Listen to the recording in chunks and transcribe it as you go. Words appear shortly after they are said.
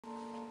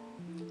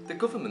The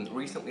government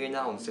recently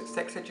announced that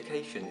sex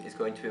education is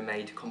going to be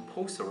made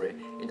compulsory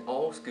in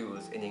all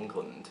schools in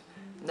England.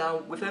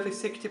 Now, with over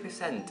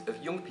 60%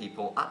 of young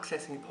people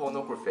accessing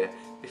pornography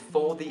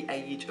before the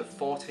age of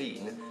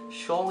 14,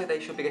 surely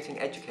they should be getting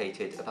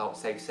educated about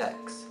safe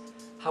sex.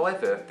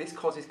 However, this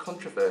causes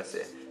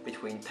controversy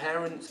between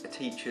parents,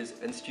 teachers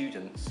and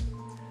students.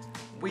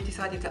 We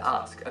decided to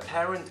ask a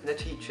parent and a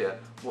teacher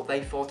what they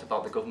thought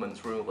about the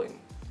government's ruling.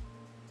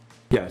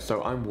 Yeah,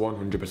 so I'm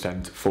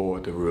 100%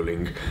 for the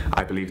ruling.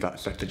 I believe that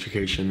sex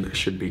education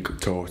should be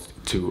taught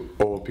to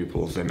all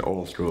pupils in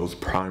all schools,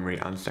 primary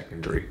and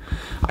secondary.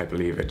 I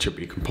believe it should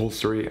be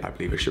compulsory. I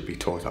believe it should be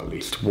taught at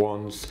least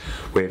once.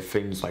 With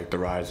things like the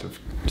rise of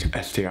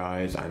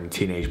STIs and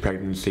teenage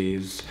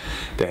pregnancies,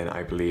 then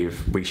I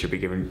believe we should be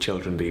giving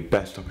children the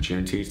best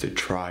opportunities to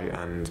try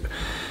and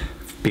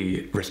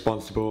be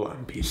responsible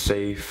and be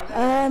safe.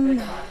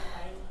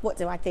 What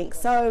do I think?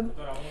 So,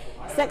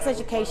 sex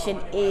education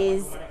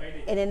is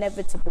an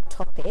inevitable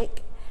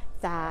topic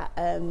that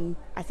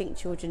I think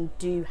children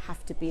do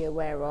have to be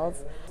aware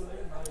of.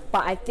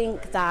 But I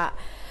think that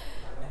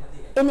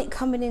in it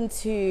coming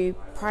into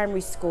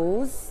primary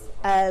schools,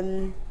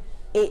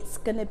 it's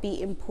going to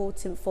be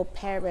important for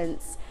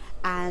parents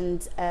and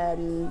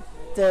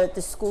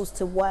the schools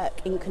to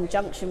work in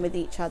conjunction with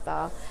each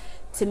other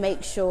to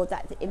make sure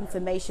that the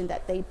information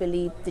that they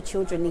believe the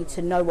children need to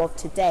know of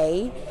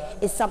today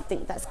is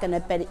something that's going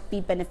to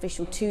be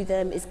beneficial to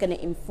them, is going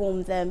to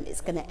inform them, it's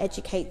going to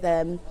educate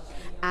them,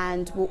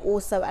 and will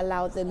also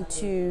allow them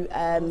to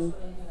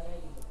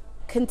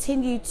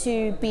continue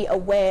to be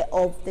aware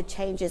of the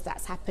changes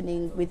that's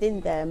happening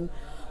within them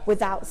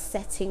without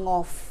setting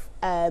off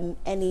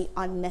any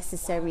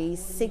unnecessary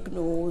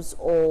signals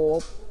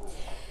or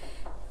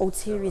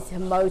ulterior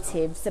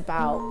motives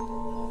about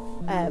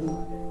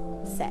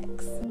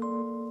sex.